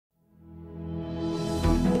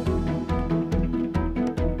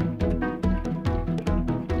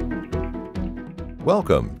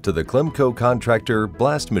Welcome to the CLEMCO Contractor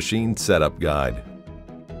Blast Machine Setup Guide.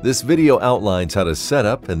 This video outlines how to set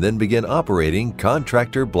up and then begin operating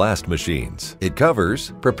contractor blast machines. It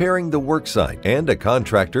covers preparing the worksite and a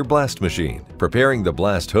contractor blast machine, preparing the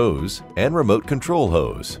blast hose and remote control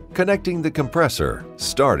hose, connecting the compressor,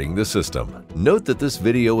 starting the system. Note that this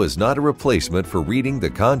video is not a replacement for reading the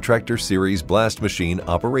Contractor Series Blast Machine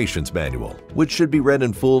Operations Manual, which should be read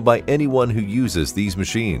in full by anyone who uses these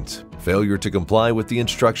machines. Failure to comply with the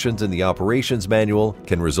instructions in the operations manual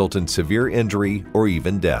can result in severe injury or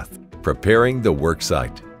even death. Preparing the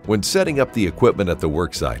worksite. When setting up the equipment at the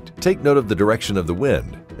worksite, take note of the direction of the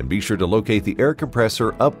wind and be sure to locate the air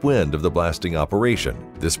compressor upwind of the blasting operation.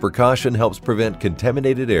 This precaution helps prevent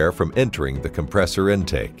contaminated air from entering the compressor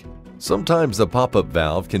intake. Sometimes the pop-up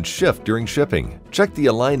valve can shift during shipping. Check the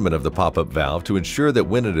alignment of the pop-up valve to ensure that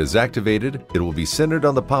when it is activated, it will be centered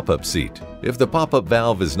on the pop-up seat. If the pop-up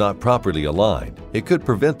valve is not properly aligned, it could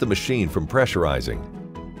prevent the machine from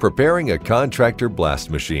pressurizing. Preparing a contractor blast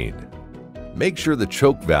machine. Make sure the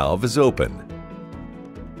choke valve is open.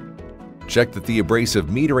 Check that the abrasive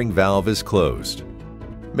metering valve is closed.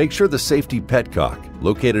 Make sure the safety petcock,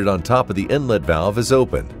 located on top of the inlet valve, is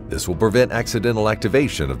open. This will prevent accidental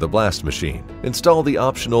activation of the blast machine. Install the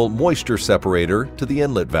optional moisture separator to the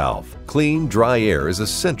inlet valve. Clean, dry air is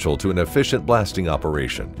essential to an efficient blasting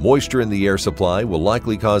operation. Moisture in the air supply will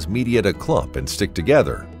likely cause media to clump and stick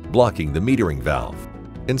together, blocking the metering valve.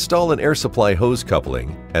 Install an air supply hose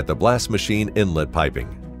coupling at the blast machine inlet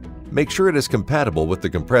piping. Make sure it is compatible with the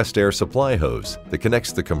compressed air supply hose that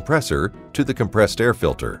connects the compressor to the compressed air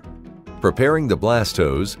filter. Preparing the blast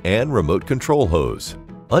hose and remote control hose.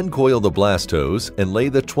 Uncoil the blast hose and lay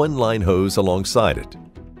the twin line hose alongside it.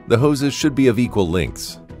 The hoses should be of equal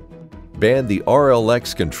lengths. Band the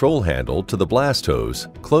RLX control handle to the blast hose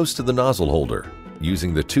close to the nozzle holder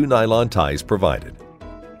using the 2 nylon ties provided.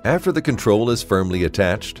 After the control is firmly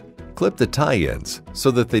attached, clip the tie-ins so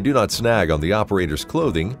that they do not snag on the operator's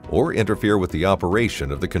clothing or interfere with the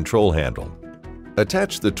operation of the control handle.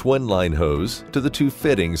 Attach the twin line hose to the 2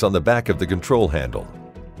 fittings on the back of the control handle.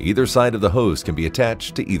 Either side of the hose can be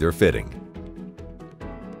attached to either fitting.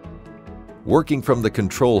 Working from the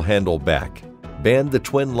control handle back, band the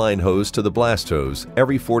twin line hose to the blast hose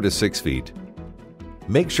every 4 to 6 feet.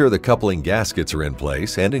 Make sure the coupling gaskets are in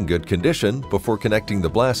place and in good condition before connecting the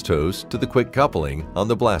blast hose to the quick coupling on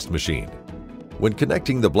the blast machine. When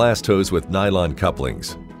connecting the blast hose with nylon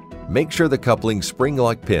couplings, make sure the coupling spring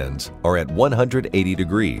lock pins are at 180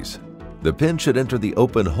 degrees. The pin should enter the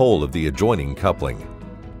open hole of the adjoining coupling.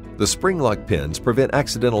 The spring lock pins prevent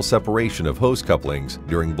accidental separation of hose couplings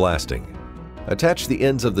during blasting. Attach the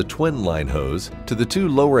ends of the twin line hose to the 2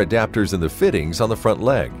 lower adapters in the fittings on the front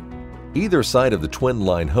leg. Either side of the twin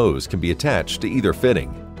line hose can be attached to either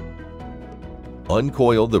fitting.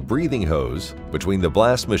 Uncoil the breathing hose between the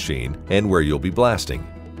blast machine and where you'll be blasting.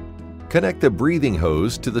 Connect the breathing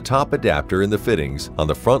hose to the top adapter in the fittings on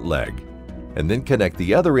the front leg, and then connect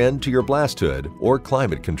the other end to your blast hood or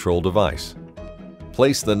climate control device.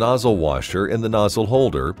 Place the nozzle washer in the nozzle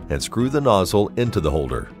holder and screw the nozzle into the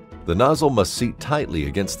holder. The nozzle must seat tightly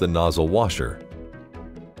against the nozzle washer.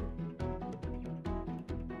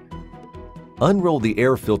 Unroll the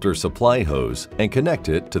air filter supply hose and connect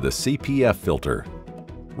it to the CPF filter.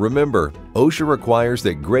 Remember, OSHA requires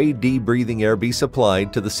that grade D breathing air be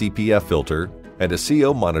supplied to the CPF filter and a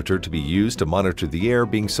CO monitor to be used to monitor the air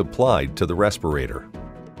being supplied to the respirator.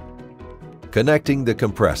 Connecting the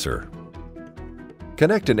compressor.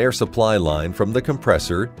 Connect an air supply line from the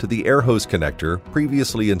compressor to the air hose connector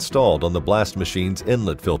previously installed on the blast machine's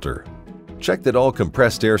inlet filter. Check that all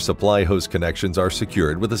compressed air supply hose connections are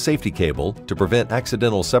secured with a safety cable to prevent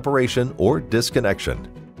accidental separation or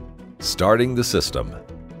disconnection. Starting the system.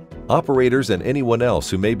 Operators and anyone else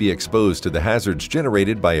who may be exposed to the hazards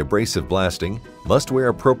generated by abrasive blasting must wear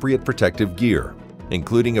appropriate protective gear,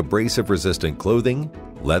 including abrasive-resistant clothing,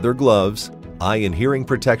 leather gloves, eye and hearing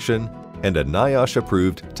protection, and a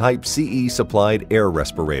NIOSH-approved Type CE supplied air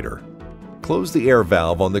respirator. Close the air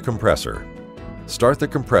valve on the compressor. Start the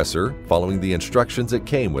compressor following the instructions that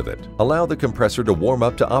came with it. Allow the compressor to warm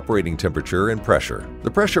up to operating temperature and pressure.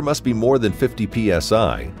 The pressure must be more than 50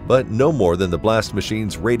 psi, but no more than the blast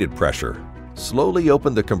machine's rated pressure. Slowly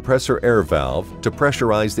open the compressor air valve to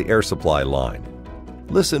pressurize the air supply line.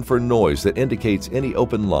 Listen for noise that indicates any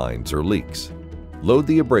open lines or leaks. Load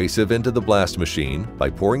the abrasive into the blast machine by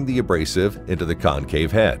pouring the abrasive into the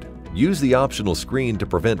concave head. Use the optional screen to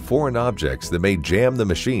prevent foreign objects that may jam the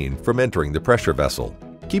machine from entering the pressure vessel.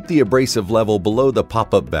 Keep the abrasive level below the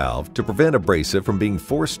pop-up valve to prevent abrasive from being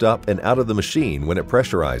forced up and out of the machine when it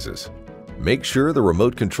pressurizes. Make sure the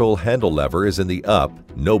remote control handle lever is in the up,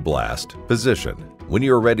 no blast, position. When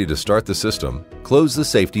you are ready to start the system, close the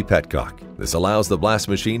safety petcock. This allows the blast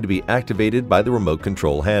machine to be activated by the remote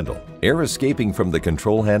control handle. Air escaping from the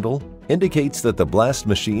control handle indicates that the blast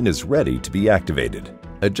machine is ready to be activated.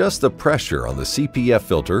 Adjust the pressure on the CPF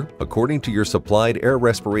filter according to your supplied air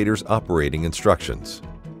respirator's operating instructions.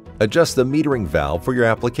 Adjust the metering valve for your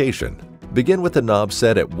application. Begin with the knob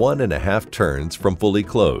set at 1.5 turns from fully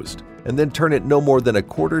closed, and then turn it no more than a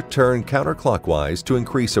quarter turn counterclockwise to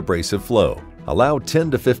increase abrasive flow. Allow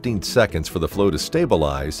 10 to 15 seconds for the flow to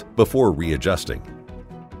stabilize before readjusting.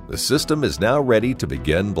 The system is now ready to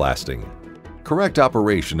begin blasting. Correct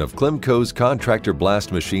operation of CLEMCO's Contractor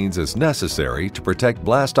blast machines is necessary to protect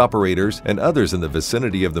blast operators and others in the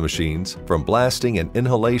vicinity of the machines from blasting and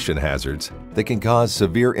inhalation hazards that can cause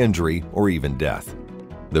severe injury or even death.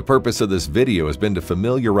 The purpose of this video has been to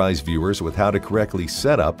familiarize viewers with how to correctly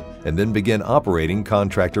set up and then begin operating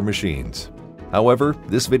Contractor machines. However,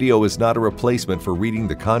 this video is not a replacement for reading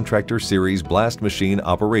the Contractor Series Blast Machine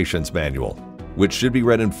Operations Manual, which should be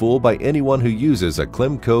read in full by anyone who uses a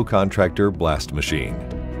CLEMCO Contractor blast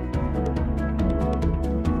machine.